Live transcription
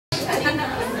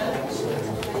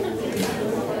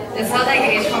Pessoal da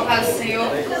igreja, com a paz do Senhor.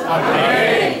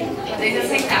 Amém. Podem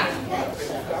aceitar.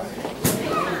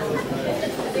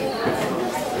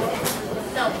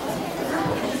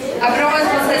 Abram as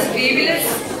vossas Bíblias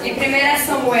em 1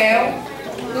 Samuel,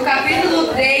 no capítulo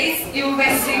 3 e o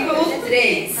versículo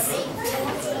 3.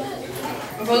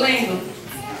 Eu vou lendo.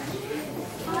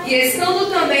 E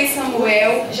estando também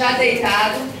Samuel já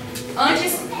deitado,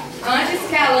 antes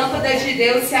que a lâmpada de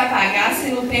Deus se apagasse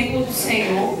no templo do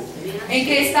Senhor, em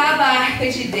que estava a arca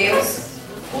de Deus,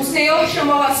 o Senhor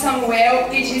chamou a Samuel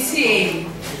e disse ele: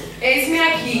 Eis-me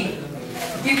aqui.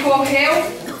 E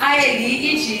correu a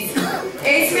Eli e disse: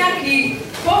 Eis-me aqui,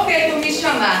 por que tu me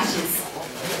chamastes?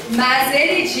 Mas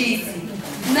ele disse: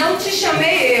 Não te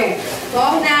chamei eu,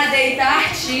 torna a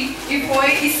deitar-te. E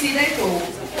foi e se deitou.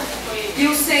 E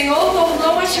o Senhor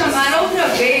tornou a chamar outra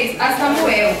vez a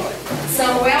Samuel.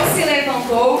 Samuel se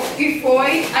levantou e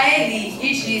foi a Eli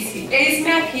e disse: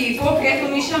 Eis-me aqui, por que tu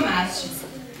me chamastes?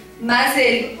 Mas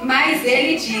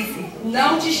ele disse: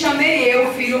 Não te chamei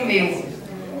eu, filho meu,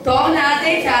 torna a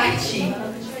deitar-te.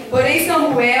 Porém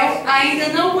Samuel ainda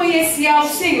não conhecia ao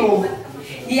Senhor,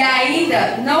 e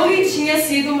ainda não lhe tinha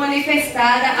sido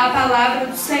manifestada a palavra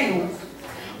do Senhor.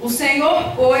 O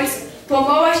Senhor, pois,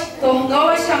 tornou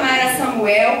a chamar a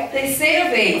Samuel terceira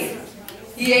vez.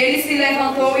 E ele se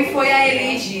levantou e foi a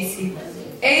Eli e disse: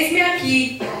 Eis-me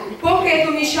aqui, por que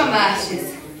tu me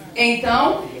chamastes?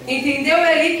 Então entendeu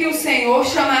Eli que o Senhor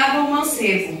chamava o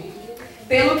mancebo.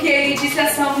 Pelo que ele disse a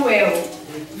Samuel: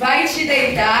 Vai te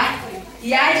deitar,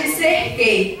 e há de ser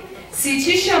que, se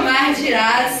te chamar,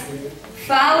 dirás: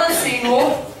 Fala,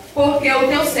 Senhor, porque o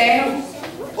teu servo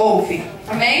ouve.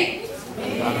 Amém?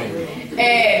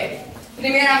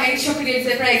 Primeiramente, eu queria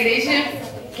dizer para a igreja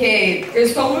que eu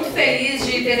estou muito feliz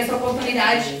de ter essa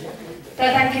oportunidade para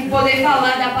estar aqui, poder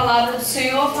falar da palavra do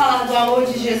Senhor, falar do amor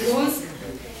de Jesus.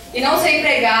 E não sei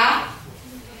pregar,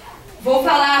 vou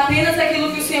falar apenas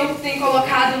aquilo que o Senhor tem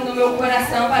colocado no meu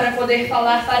coração para poder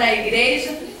falar para a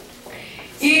igreja.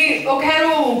 E eu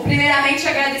quero primeiramente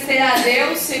agradecer a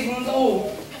Deus, segundo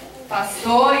o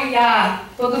pastor, e a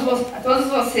todos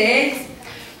vocês,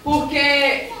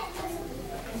 porque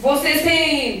vocês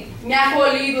têm me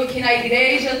acolhido aqui na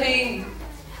igreja, têm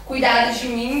cuidado de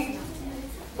mim,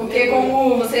 porque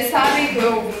como vocês sabem,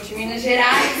 eu vim de Minas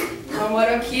Gerais, eu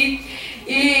moro aqui,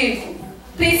 e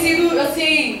tem sido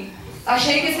assim,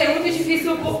 achei que ia ser muito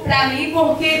difícil para mim,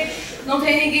 porque não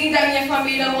tem ninguém da minha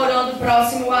família morando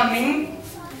próximo a mim.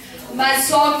 Mas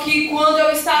só que quando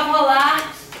eu estava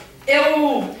lá,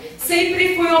 eu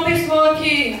sempre fui uma pessoa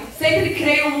que sempre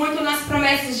creio muito nas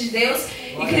promessas de Deus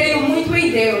e creio muito em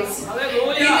Deus.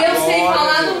 Aleluia. E Deus tem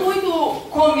falado muito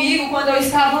comigo quando eu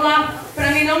estava lá,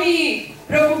 para mim não me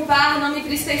preocupar, não me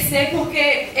entristecer,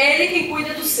 porque Ele quem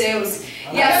cuida dos seus.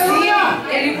 E assim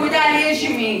Ele cuidaria de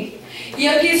mim. E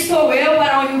aqui estou eu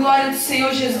para a honra e glória do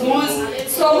Senhor Jesus.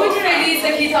 Estou muito feliz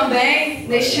aqui também,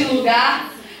 neste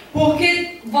lugar,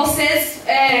 porque vocês,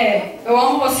 eu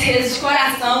amo vocês de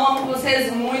coração, amo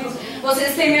vocês muito.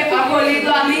 Vocês têm me acolhido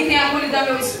a mim, têm acolhido a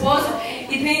meu esposo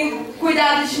e têm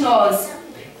cuidado de nós.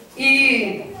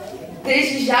 E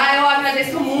desde já eu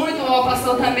agradeço muito ao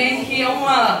pastor também, que é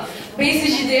uma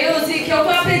bênção de Deus e que eu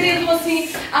estou aprendendo assim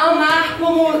a amar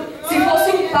como se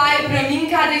fosse um pai para mim,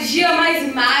 cada dia mais e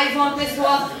mais, uma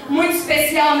pessoa muito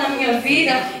especial na minha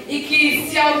vida, e que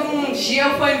se algum dia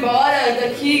eu for embora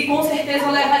daqui, com certeza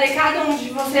eu levarei cada um de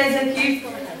vocês aqui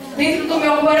dentro do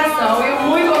meu coração. Eu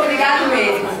muito obrigado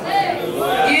mesmo.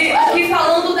 E aqui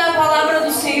falando da palavra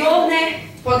do Senhor, né,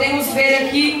 podemos ver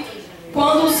aqui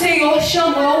quando o Senhor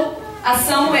chamou a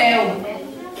Samuel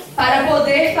para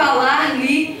poder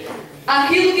falar-lhe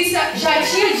aquilo que já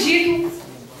tinha dito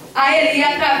a Eli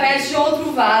através de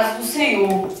outro vaso do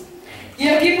Senhor. E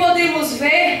aqui podemos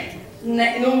ver,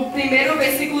 né, no primeiro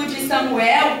versículo de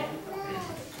Samuel,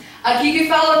 aqui que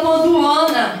fala quando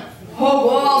Ana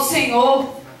rogou ao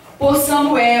Senhor por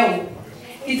Samuel.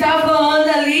 E estava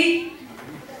Ana ali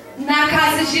na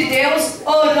casa de Deus,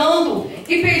 orando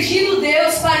e pedindo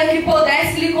Deus para que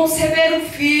pudesse lhe conceber um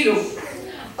filho.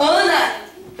 Ana,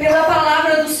 pela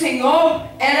palavra do Senhor,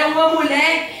 era uma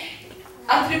mulher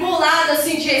atribulada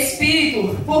assim de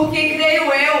espírito, porque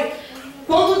creio eu,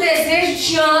 quando o desejo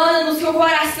tinha Ana no seu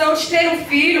coração de ter um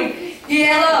filho, e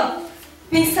ela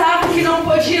pensava que não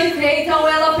podia ter, então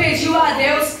ela pediu a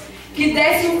Deus que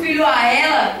desse um filho a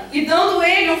ela, e dando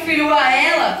ele um filho a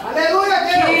ela, aleluia,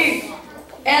 Deus, que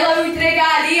ela o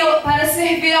entregaria para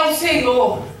servir ao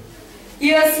Senhor.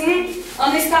 E assim,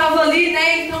 Ana estava ali,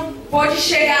 né, então pôde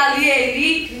chegar ali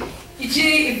Eli,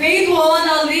 e vendo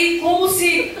Ana ali como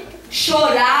se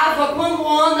chorava, quando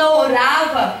Ana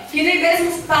orava, que nem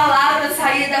mesmo palavras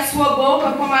saíam da sua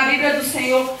boca, como a Bíblia do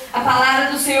Senhor, a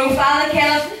palavra do Senhor fala que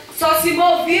ela só se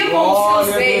movia com os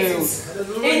seus beiços.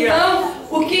 Então,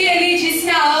 o que ele disse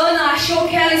a Ana, achou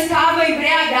que ela estava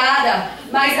embriagada,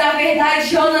 mas na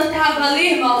verdade Ana estava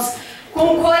ali, irmãos,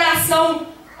 com o coração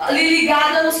ali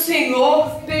ligada no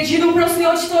Senhor, pedindo para o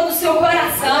Senhor de todo o seu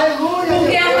coração.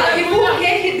 E por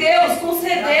que Deus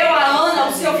concedeu a Ana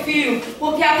o seu filho?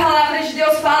 Porque a palavra de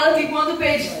Deus fala que quando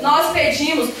nós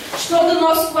pedimos de todo o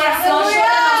nosso coração, de toda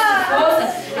a nossa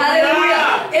força,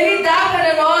 aleluia, Ele dá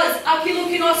para nós aquilo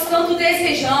que nós tanto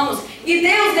desejamos. E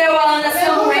Deus deu a Ana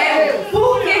Samuel.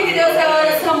 Por que Deus deu a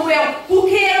Ana Samuel?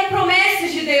 Porque era promessa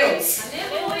de Deus.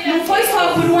 Não foi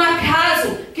só por um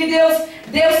acaso que Deus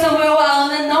deu Samuel a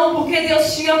Ana, não, porque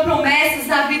Deus tinha promessas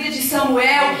na vida de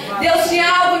Samuel. Deus tinha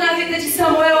algo na vida de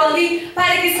Samuel ali,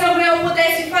 para que Samuel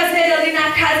pudesse fazer ali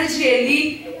na casa de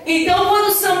Eli. Então,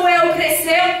 quando Samuel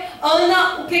cresceu,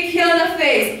 Ana, o que Ana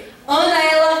fez? Ana,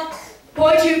 ela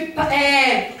pôde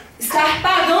estar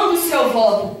pagando o seu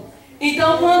voto.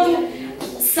 Então, quando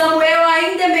Samuel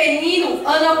ainda menino,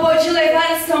 Ana pôde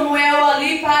levar Samuel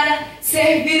ali para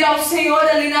servir ao Senhor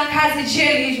ali na casa de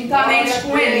Eli, juntamente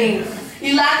com Eli.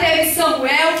 E lá teve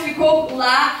Samuel, ficou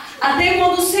lá, até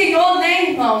quando o Senhor, né,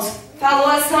 irmãos, falou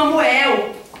a Samuel,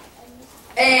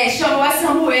 chamou a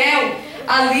Samuel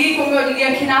ali, como eu li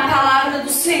aqui na palavra do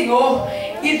Senhor.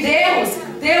 E Deus,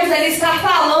 Ele está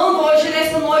falando hoje,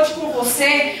 nessa noite com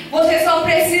você. Você só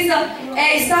precisa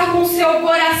estar com o seu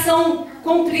coração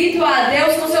contrito a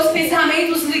Deus, com seus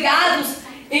pensamentos ligados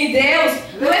em Deus.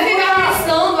 Não é ficar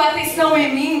prestando atenção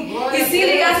em mim, e sim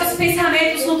ligar seus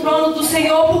pensamentos no trono do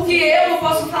Senhor, porque eu não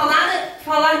posso falar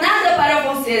nada para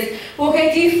vocês, porque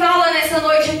quem fala nessa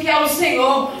noite aqui é o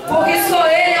Senhor, porque só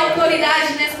Ele é a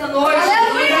autoridade nessa noite.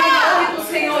 Aleluia! Em nome do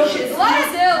Senhor Jesus. Glória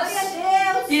a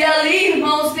Deus! E ali,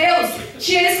 irmãos, Deus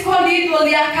tinha escolhido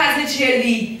ali a casa de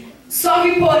Eli. Só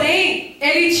que, porém,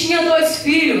 ele tinha 2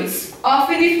 filhos,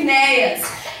 Ófini e Finéias,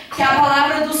 que a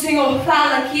palavra do Senhor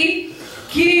fala aqui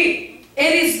que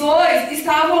eles 2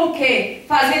 estavam o quê?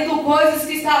 Fazendo coisas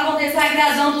que estavam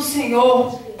desagradando o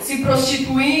Senhor, se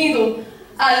prostituindo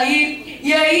ali.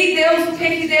 E aí Deus, o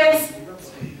que Deus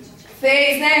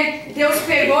fez, né? Deus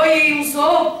pegou e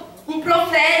usou um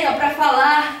profeta para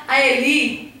falar a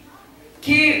Eli,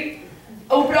 que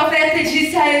o profeta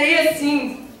disse a Eli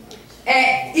assim: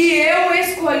 e eu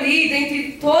escolhi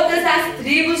dentre todas as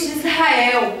tribos de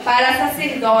Israel para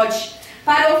sacerdote,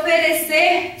 para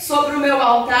oferecer sobre o meu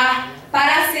altar,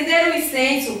 para acender o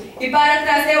incenso e para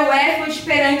trazer o éfode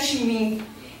perante mim.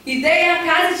 E dei à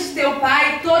casa de teu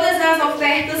pai todas as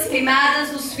ofertas queimadas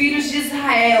dos filhos de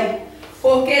Israel,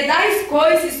 porque dais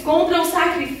coices contra o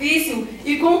sacrifício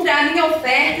e contra a minha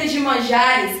oferta de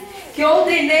manjares, que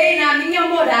ordenei na minha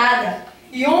morada,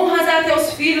 e honras a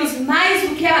teus filhos mais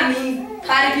do que a mim,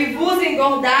 para que vos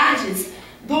engordardes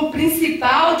do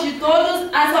principal de todas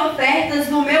as ofertas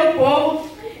do meu povo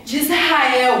de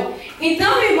Israel.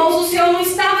 Então, irmãos, o Senhor não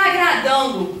estava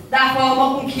agradando da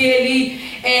forma com que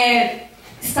ele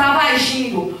estava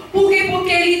agindo. Por quê?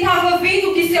 Porque ele estava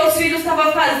vendo o que seus filhos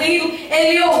estavam fazendo,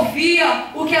 ele ouvia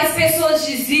o que as pessoas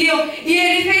diziam, e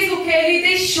ele fez o que? Ele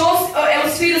deixou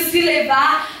os filhos se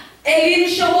levar. Ele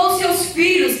chamou seus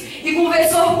filhos e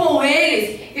conversou com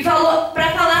eles e falou para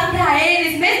falar para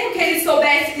eles, mesmo que ele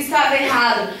soubesse que estava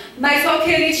errado, mas só que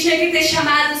ele tinha que ter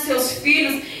chamado seus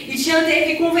filhos e tinha que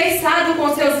ter conversado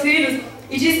com seus filhos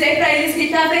e dizer para eles que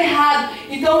estava errado.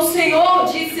 Então o Senhor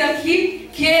disse aqui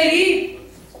que ele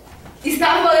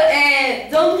estava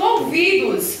dando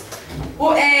ouvidos,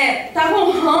 estava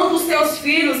honrando os seus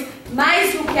filhos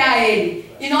mais do que a ele.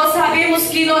 E nós sabemos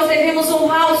que nós devemos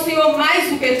honrar o Senhor mais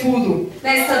do que tudo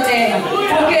nesta terra.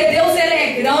 Porque Deus, Ele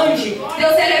é grande,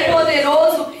 Deus, Ele é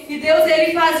poderoso, e Deus,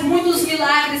 Ele faz muitos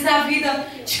milagres na vida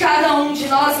de cada um de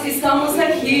nós que estamos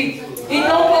aqui.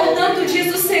 Então, portanto,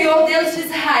 diz o Senhor, Deus de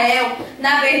Israel: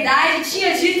 na verdade,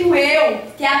 tinha dito eu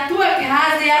que a tua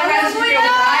casa e a casa de teu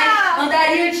pai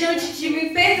andariam diante de mim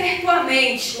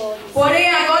perpetuamente. Porém,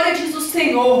 agora diz o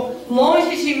Senhor: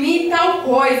 longe de mim tal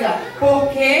coisa,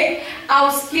 porque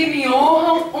aos que me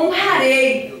honram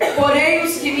honrarei, porém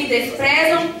os que me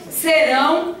desprezam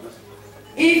serão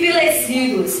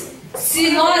envilecidos.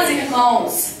 Se nós,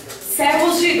 irmãos,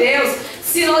 servos de Deus,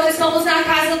 se nós estamos na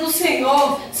casa do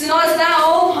Senhor, se nós dá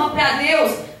honra para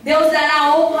Deus, Deus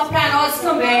dará honra para nós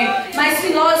também. Mas se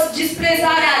nós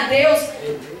desprezar a Deus,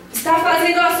 está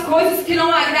fazendo as coisas que não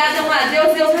agradam a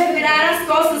Deus, Deus vai virar as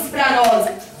costas para nós.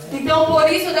 Então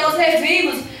por isso nós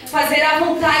devemos fazer a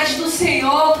vontade do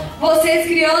Senhor. Vocês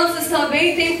crianças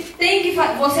também tem que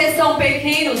vocês são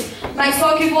pequenos, mas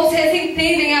só que vocês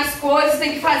entendem as coisas,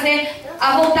 tem que fazer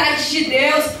a vontade de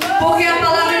Deus, porque a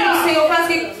palavra do Senhor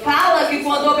fala que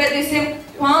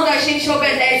quando a gente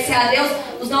obedece a Deus,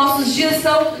 os nossos dias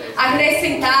são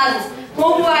acrescentados.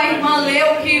 Como a irmã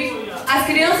leu que as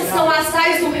crianças são as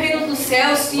sais do reino dos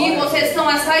céus. Sim, vocês são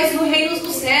as sais do reino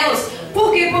dos céus.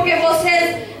 Por quê? Porque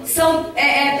vocês são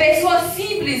pessoas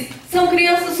simples, são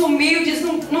crianças humildes,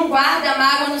 não guardam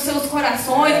mágoa nos seus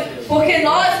corações. Porque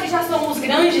nós que já somos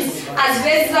grandes, às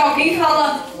vezes alguém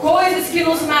fala coisas que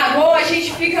nos magoam, a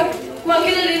gente fica com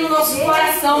aquilo ali no nosso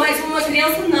coração. Mas uma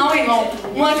criança não, irmão.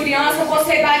 Uma criança,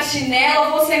 você bate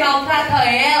nela, você maltrata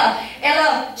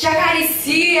ela te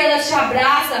acaricia, ela te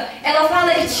abraça, ela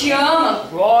fala que te ama.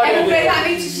 É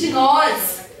completamente de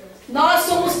nós. Nós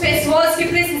somos pessoas que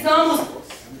precisamos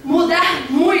mudar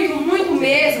muito, muito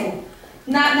mesmo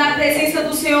na presença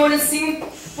do Senhor, assim,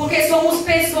 porque somos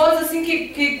pessoas assim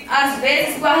que às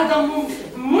vezes guardam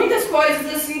muitas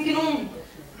coisas assim que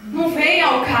não vem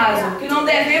ao caso, que nós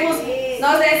devemos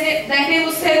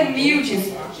ser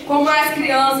humildes como as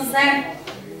crianças, né?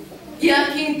 E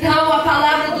aqui então a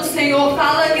palavra do Senhor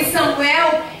fala que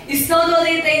Samuel, estando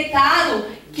ali deitado,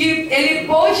 que ele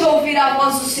pôde ouvir a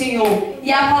voz do Senhor.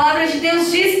 E a palavra de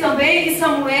Deus diz também que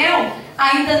Samuel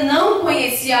ainda não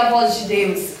conhecia a voz de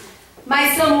Deus.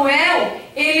 Mas Samuel,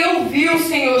 ele ouviu o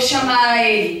Senhor chamar a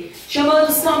ele,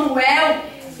 chamando Samuel.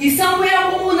 E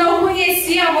Samuel, como não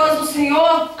conhecia a voz do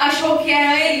Senhor, achou que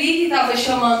era Eli que estava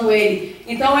chamando ele.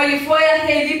 Então ele foi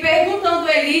até Eli, perguntando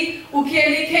a Eli o que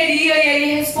ele queria, e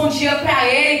ele respondia para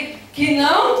ele que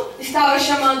não estava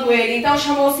chamando ele. Então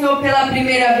chamou o Senhor pela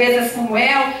primeira vez a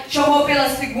Samuel, chamou pela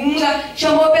segunda,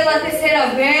 chamou pela terceira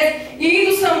vez, e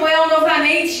indo Samuel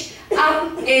novamente a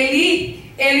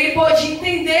Eli, ele pôde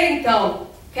entender então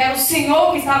que era o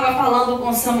Senhor que estava falando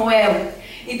com Samuel.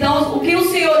 Então o que o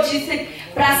Senhor disse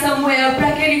para Samuel,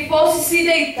 para que ele fosse se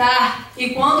deitar,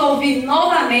 e quando ouvir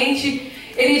novamente,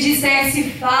 ele dissesse: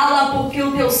 fala, porque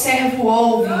o teu servo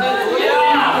ouve.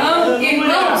 Então,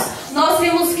 irmãos, nós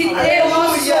temos que ter o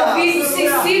nosso ouvido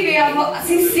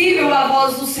sensível à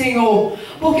voz do Senhor,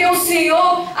 porque o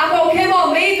Senhor, a qualquer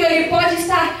momento, ele pode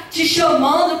estar te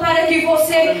chamando para que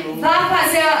você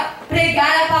vá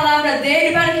pregar a palavra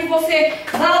dele, para que você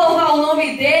vá louvar o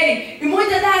nome dele. E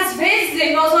muitas das vezes,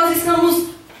 irmãos, nós estamos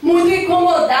muito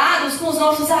incomodados com os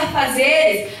nossos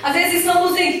afazeres. Às vezes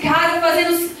estamos em casa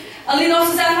fazendo ali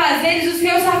nossos afazeres, o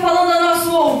Senhor está falando ao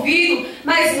nosso ouvido,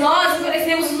 mas nós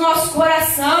endurecemos o nosso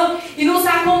coração e nos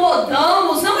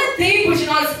acomodamos. Não é tempo de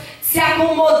nós se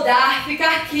acomodar,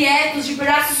 ficar quietos, de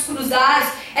braços cruzados.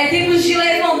 É tempo de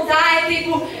levantar, é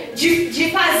tempo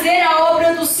de fazer a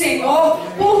obra do Senhor.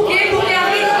 Por quê? Porque a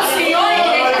vida do Senhor,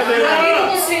 igreja, a vida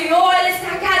do Senhor, ela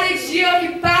está cada dia que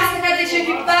passa,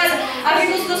 a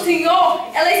vida do Senhor,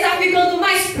 ela está ficando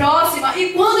mais próxima. E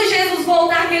quando Jesus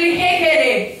voltar, que ele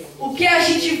requerer, o que a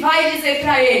gente vai dizer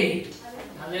para ele?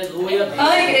 Aleluia.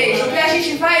 Igreja, o que a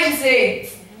gente vai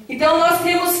dizer? Então nós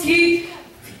temos que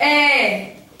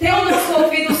ter o nosso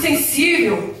ouvido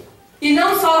sensível. E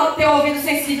não só ter o ouvido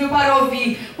sensível para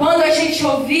ouvir. Quando a gente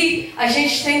ouvir, a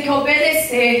gente tem que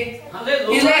obedecer.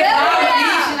 Aleluia. E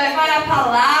levar a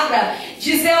palavra,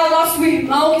 dizer ao nosso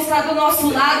irmão que está do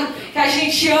nosso lado que a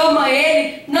gente ama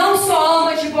ele. Não só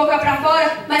ama de boca para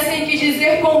fora, mas tem que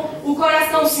dizer com o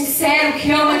coração sincero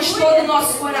que ama de todo o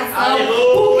nosso coração.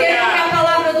 Aleluia. Porque a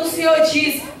palavra do Senhor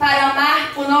diz para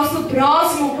amar o nosso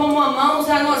próximo como amamos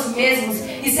a nós mesmos.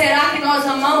 E será que nós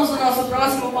amamos o nosso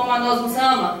próximo como a nós nos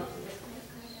ama?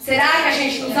 Será que a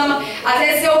gente nos ama? Às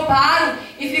vezes eu paro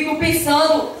e fico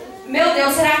pensando: meu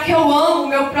Deus, será que eu amo o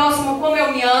meu próximo como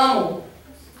eu me amo?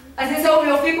 Às vezes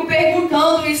eu fico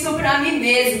perguntando isso para mim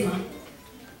mesma.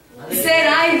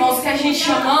 Será, irmãos, que a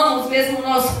gente amamos mesmo o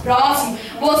nosso próximo?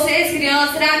 Vocês,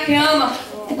 crianças, será que ama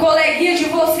o coleguinha de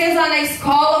vocês lá na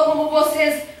escola como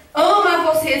vocês amam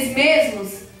vocês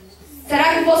mesmos?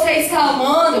 Será que você está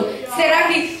amando? Será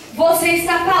que você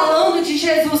está falando de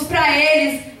Jesus para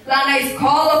eles lá na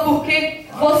escola? Porque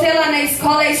você lá na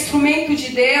escola é instrumento de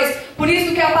Deus. Por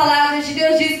isso que a palavra de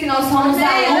Deus diz que nós somos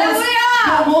a luz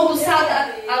do mundo, o sal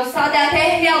da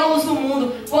terra e a luz do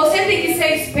mundo. Você tem que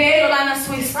ser espelho lá na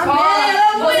sua escola.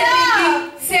 Você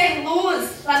tem que ser luz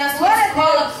lá na sua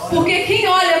escola. Porque quem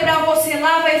olha para você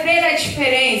lá vai ver a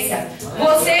diferença.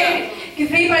 Você que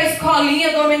vem para a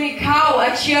escolinha dominical, a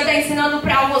tia está ensinando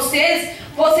para vocês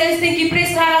vocês têm que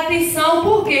prestar atenção.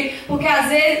 Por quê? Porque às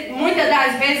vezes, muitas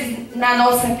das vezes na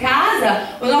nossa casa,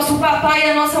 o nosso papai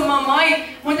e a nossa mamãe,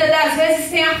 muitas das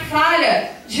vezes tem a falha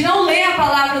de não ler a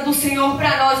palavra do Senhor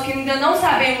para nós que ainda não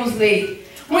sabemos ler.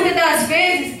 Muitas das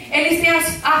vezes eles têm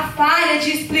a falha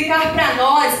de explicar para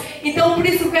nós. Então por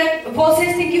isso que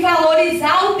vocês têm que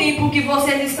valorizar o tempo que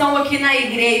vocês estão aqui na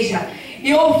igreja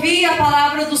e ouvir a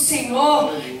palavra do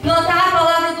Senhor, plantar a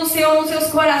palavra do Senhor nos seus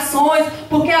corações,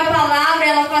 porque a palavra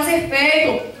ela faz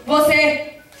efeito.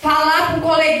 Você falar para um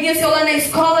coleguinha seu lá na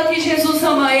escola que Jesus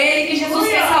ama ele, que Jesus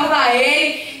quer salvar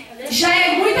ele, já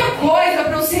é muita coisa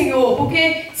para o Senhor.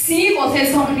 Porque sim, vocês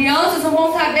são crianças, não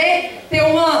vão saber ter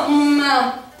uma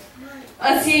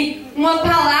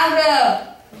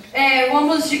palavra,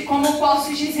 como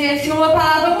posso dizer assim, uma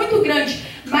palavra muito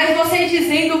grande. Mas você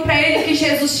dizendo para ele que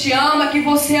Jesus te ama, que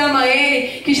você ama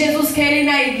ele, que Jesus quer ir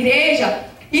na igreja,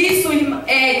 isso,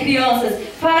 crianças,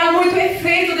 fará muito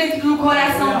efeito dentro do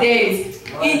coração deles.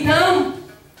 Então,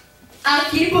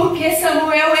 aqui porque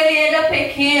Samuel ele era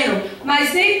pequeno,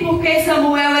 mas nem porque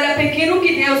Samuel era pequeno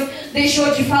que Deus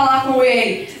deixou de falar com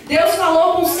ele. Deus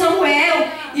falou com Samuel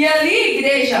e ali,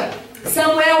 igreja,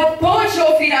 Samuel pôde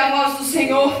ouvir a voz do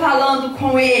Senhor falando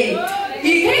com ele.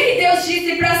 E o que Deus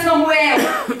disse para Samuel?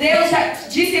 Deus já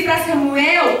disse para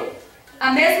Samuel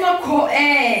a mesma coisa,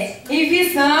 em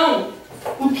visão,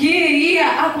 o que iria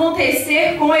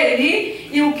acontecer com Eli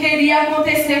e o que iria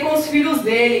acontecer com os filhos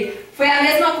dele. Foi a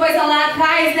mesma coisa lá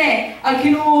atrás, né? Aqui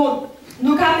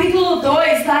no capítulo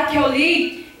 2, lá que eu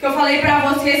li, que eu falei para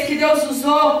vocês que Deus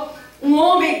usou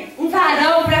um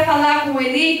varão para falar com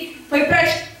Eli. Foi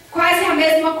quase a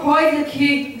mesma coisa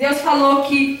que Deus falou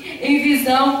aqui em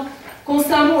visão com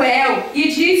Samuel. E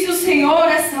disse o Senhor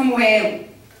a Samuel: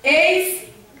 eis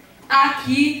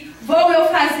aqui, vou eu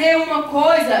fazer uma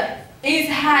coisa em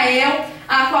Israel,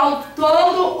 a qual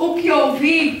todo o que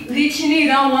ouvir lhe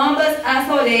tinirão ambas as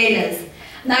orelhas.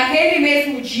 Naquele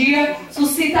mesmo dia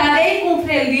suscitarei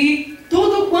contra Eli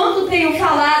tudo quanto tenho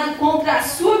falado contra a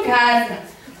sua casa.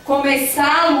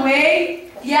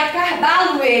 Começá-lo-ei e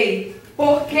acabá-lo-ei,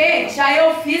 porque já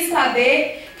eu fiz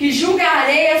saber que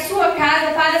julgarei a sua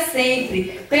casa para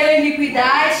sempre, pela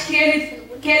iniquidade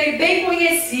que ele bem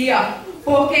conhecia,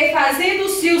 porque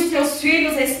fazendo-se os seus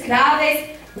filhos escravos,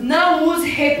 não os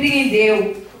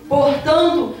repreendeu.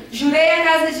 Portanto, jurei à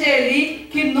casa de Eli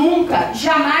que nunca,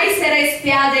 jamais será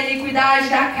expiada a iniquidade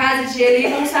da casa de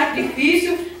Eli com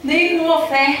sacrifício, nem com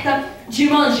oferta de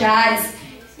manjares.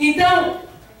 Então,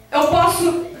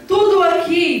 tudo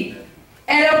aqui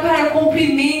era para o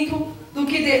cumprimento do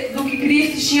que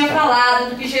Cristo tinha falado,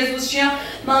 do que Jesus tinha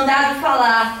mandado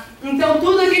falar. Então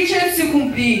tudo aqui tinha que se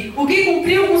cumprir. O que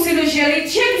cumpriu com os filhos de Eli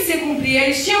tinha que se cumprir.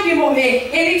 Eles tinham que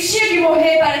morrer. Ele tinha que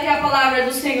morrer para que a palavra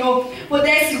do Senhor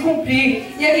pudesse cumprir.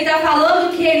 E aqui está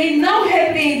falando que ele não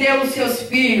repreendeu os seus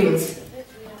filhos.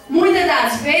 Muitas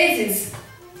das vezes,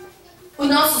 os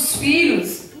nossos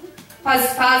filhos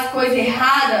fazem coisa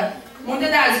errada. Muitas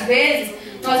das vezes,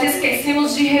 nós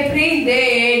esquecemos de repreender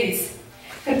eles.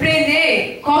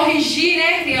 Repreender, corrigir,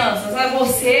 né, crianças? A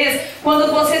vocês,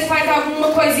 quando vocês fazem alguma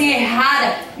coisinha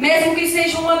errada, mesmo que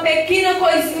seja uma pequena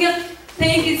coisinha,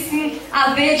 tem que sim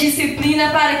haver disciplina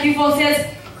para que vocês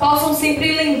possam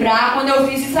sempre lembrar. Quando eu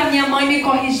fiz isso, a minha mãe me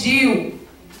corrigiu.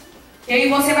 E aí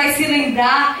você vai se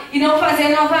lembrar e não fazer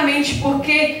novamente,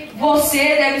 porque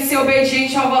você deve ser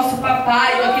obediente ao vosso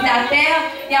papai aqui da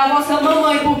terra e à vossa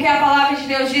mamãe, porque a palavra de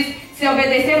Deus diz: se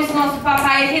obedecermos o nosso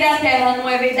papai aqui da terra, não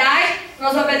é verdade?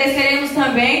 Nós obedeceremos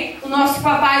também o nosso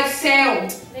papai do céu.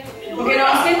 Porque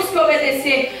nós temos que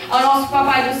obedecer ao nosso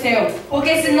papai do céu.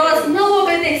 Porque se nós não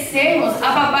obedecermos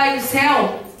a papai do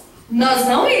céu, nós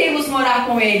não iremos morar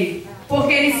com ele.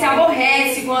 Porque ele se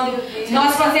aborrece quando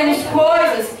nós fazemos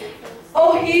coisas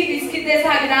horríveis que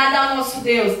desagradam ao nosso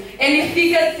Deus. Ele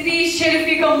fica triste, ele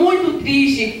fica muito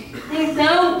triste.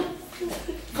 Então,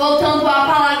 voltando à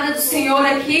palavra do Senhor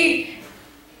aqui,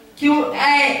 que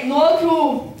no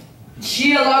outro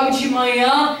dia, logo de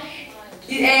manhã,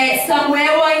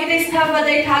 Samuel ainda estava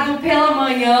deitado pela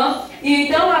manhã, e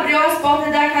então abriu as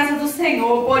portas da casa do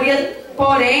Senhor.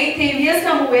 Porém, temia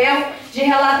Samuel de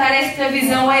relatar esta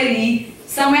visão a Eli.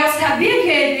 Samuel sabia que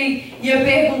ele ia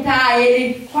perguntar a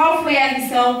ele qual foi a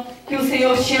visão que o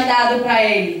Senhor tinha dado para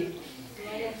ele.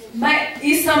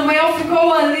 E Samuel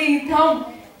ficou ali, então,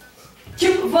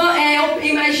 eu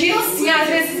imagino assim, às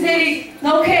vezes ele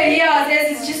não queria, às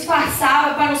vezes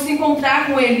disfarçava para não se encontrar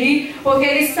com Eli, porque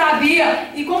ele sabia,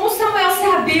 e como Samuel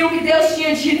sabia o que Deus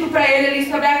tinha dito para ele ali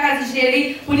sobre a casa de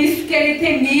Eli, por isso que ele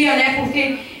temia, né?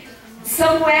 Porque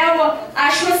Samuel,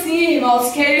 acho assim,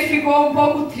 irmãos, que ele ficou um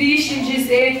pouco triste em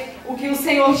dizer o que o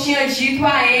Senhor tinha dito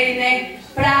a ele, né?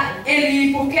 para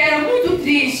Eli, porque era muito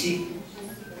triste.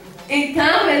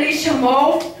 Então Eli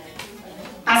chamou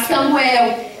a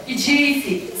Samuel e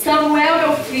disse: Samuel,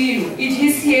 meu filho. E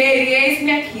disse ele: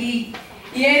 eis-me aqui.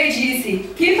 E ele disse: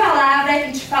 que palavra é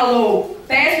que te falou?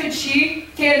 Peço-te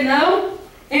que não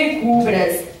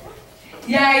encubras.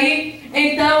 E aí,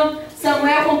 então,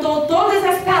 Samuel contou todas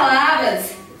as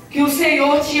palavras que o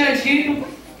Senhor tinha dito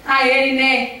a ele,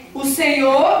 né? O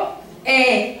Senhor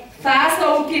faça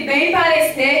o que bem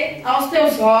parecer aos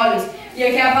teus olhos. E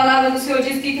aqui a palavra do Senhor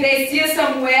diz que crescia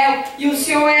Samuel e o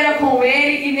Senhor era com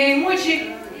ele, e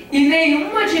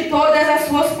nenhuma de todas as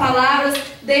suas palavras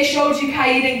deixou de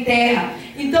cair em terra.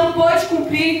 Então pode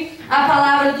cumprir a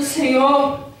palavra do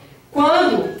Senhor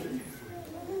quando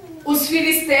os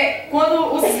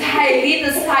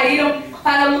israelitas saíram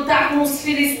para lutar com os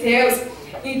filisteus.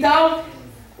 Então,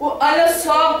 olha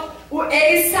só,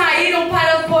 eles saíram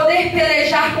para poder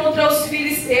pelejar contra os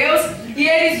filisteus, e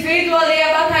eles, vendo ali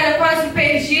a batalha quase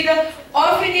perdida,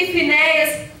 Ofni e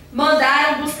Finéias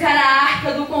mandaram buscar a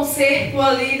arca do concerto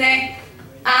ali, né?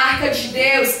 A arca de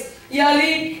Deus. E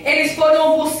ali eles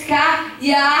foram buscar,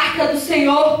 e a arca do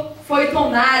Senhor foi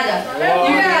tomada. E o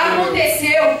que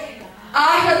aconteceu?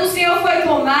 A arca do Senhor foi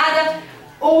tomada,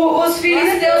 os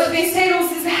filisteus venceram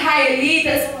os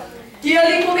israelitas, e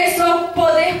ali começou a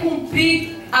poder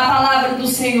cumprir a palavra do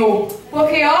Senhor.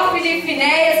 Porque Ofni e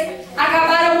Finéias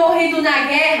acabaram morrendo na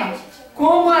guerra,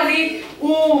 como ali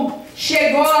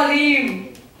chegou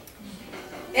ali,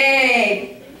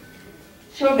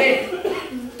 deixa eu ver,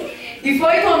 e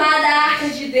foi tomada a arca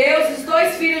de Deus. Os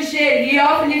dois filhos de Eli,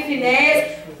 Ofni e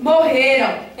Finéias,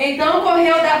 morreram. Então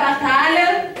correu da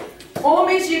batalha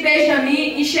homens de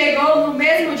Benjamim e chegou no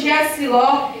mesmo dia a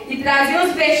Siló, e trazia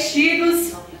os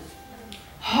vestidos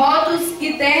rotos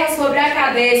e terra sobre a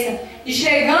cabeça. E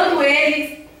chegando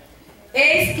eles,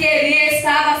 eis que Eli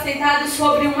estava sentado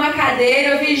sobre uma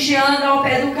cadeira, vigiando ao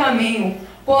pé do caminho.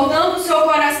 Portanto, seu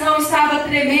coração estava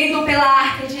tremendo pela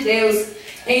arca de Deus.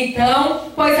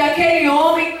 Então, pois aquele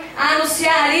homem a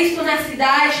anunciar isto na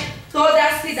cidade, toda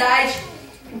a cidade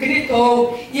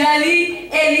gritou. E ali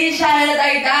Eli já era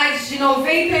da idade de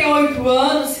 98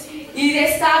 anos, e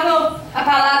estava, a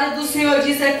palavra do Senhor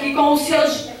diz aqui, com os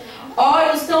seus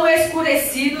olhos tão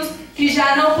escurecidos que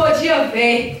já não podia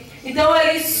ver. Então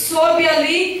ele soube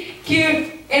ali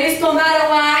que eles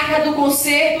tomaram a arca do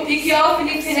concerto e que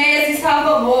Ofni e Finéias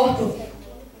estava morto.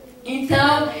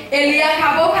 Então ele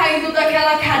acabou caindo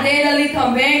daquela cadeira ali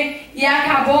também, e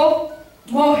acabou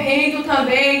morrendo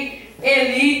também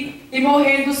Eli, e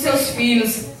morrendo seus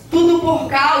filhos. Tudo por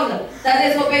causa da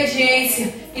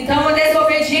desobediência. Então a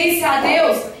desobediência a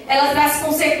Deus, ela traz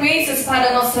consequências para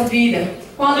a nossa vida.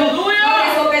 Quando nós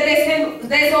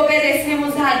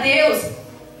desobedecemos a Deus,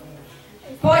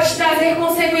 pode trazer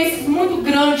consequências muito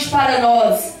grandes para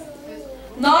nós.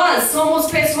 Nós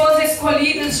somos pessoas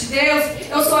escolhidas de Deus.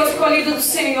 Eu sou escolhida do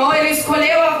Senhor. Ele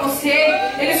escolheu a você,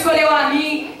 Ele escolheu a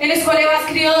mim, Ele escolheu as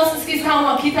crianças que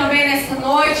estão aqui também nesta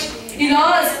noite. E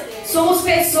nós somos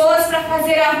pessoas para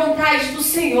fazer a vontade do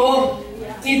Senhor.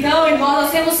 Então, irmãos,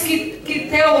 nós temos que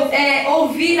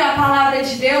ouvir a palavra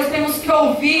de Deus, temos que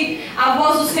ouvir a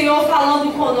voz do Senhor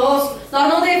falando conosco. Nós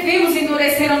não devemos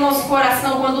endurecer o nosso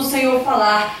coração quando o Senhor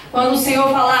falar. Quando o Senhor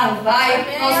falar, vai,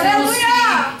 nós temos que ir.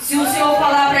 Se o Senhor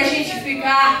falar para a gente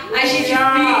ficar, a gente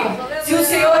fica. Se o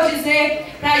Senhor dizer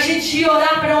para a gente ir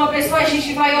orar para uma pessoa, a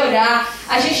gente vai orar.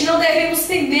 A gente não devemos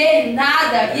temer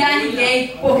nada e a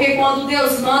ninguém, porque quando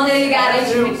Deus manda, Ele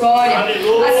garante vitória.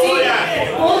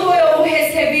 Assim, quando eu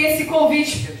recebi esse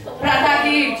convite para estar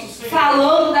aqui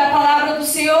falando da palavra do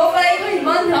Senhor, eu falei com a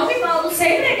irmã: não, irmã, eu não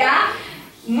sei pregar.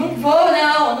 Não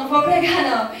vou pregar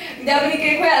não. Ainda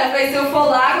brinquei com ela, falei: se eu for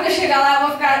lá, quando eu chegar lá, eu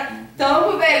vou ficar tão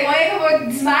com vergonha que eu vou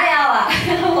desmaiar lá.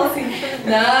 Ela falou assim: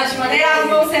 não, de maneira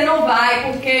alguma você não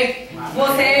vai, porque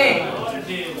você,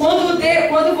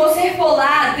 quando você for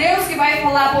lá, Deus que vai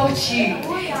falar por ti.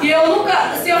 E eu nunca,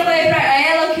 assim, eu falei pra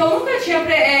ela que eu nunca tinha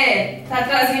tá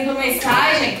trazendo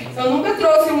mensagem, eu nunca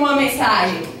trouxe uma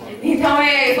mensagem. Então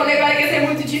eu falei pra ela que ia ser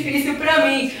muito difícil pra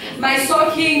mim. Mas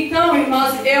só que então,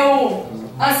 irmãs, eu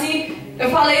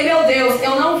falei: meu Deus,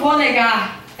 eu não vou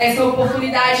negar essa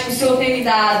oportunidade que o Senhor tem me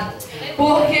dado.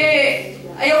 Porque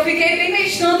eu fiquei bem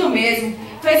meditando mesmo.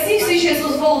 Falei assim: se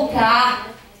Jesus voltar,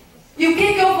 e o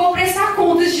que eu vou prestar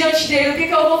contas diante dele? O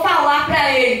que eu vou falar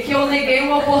pra ele? Que eu neguei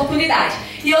uma oportunidade.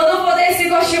 E eu não vou dar esse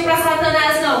gostinho pra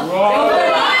Satanás, não. Eu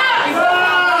vou lá e vou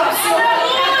falar pro Senhor.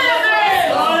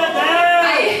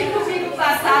 Aí, no domingo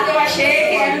passado, eu achei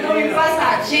que era no domingo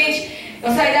passado. Gente,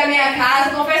 eu saí da minha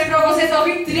casa, confesso pra vocês, eu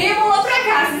vim trêmula pra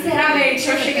cá, sinceramente.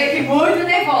 Eu cheguei aqui muito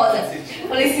nervosa.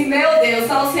 Falei assim, meu Deus,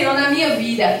 só o Senhor na minha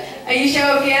vida. Aí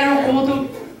chegou que era um culto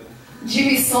de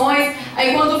missões.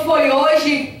 Aí quando foi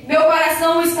hoje, meu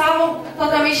coração estava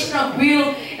totalmente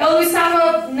tranquilo. Eu não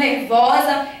estava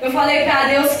nervosa. Eu falei para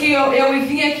Deus que eu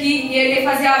vim aqui e Ele ia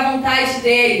fazer a vontade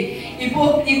dele.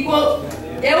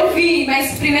 Eu vim,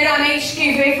 mas primeiramente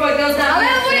quem veio foi Deus na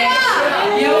minha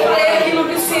frente. E eu falei aquilo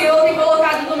que o Senhor tem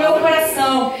colocado no meu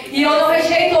coração. E eu não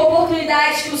rejeito a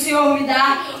oportunidade que o Senhor me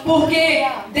dá, porque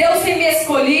Deus tem me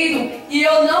escolhido e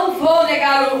eu não vou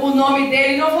negar o nome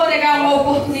dEle, não vou negar uma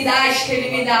oportunidade que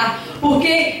Ele me dá.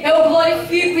 Porque eu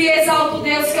glorifico e exalto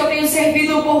Deus que eu tenho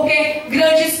servido, porque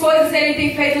grandes coisas Ele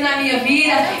tem feito na minha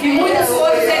vida e muitas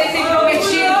coisas Ele tem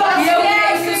prometido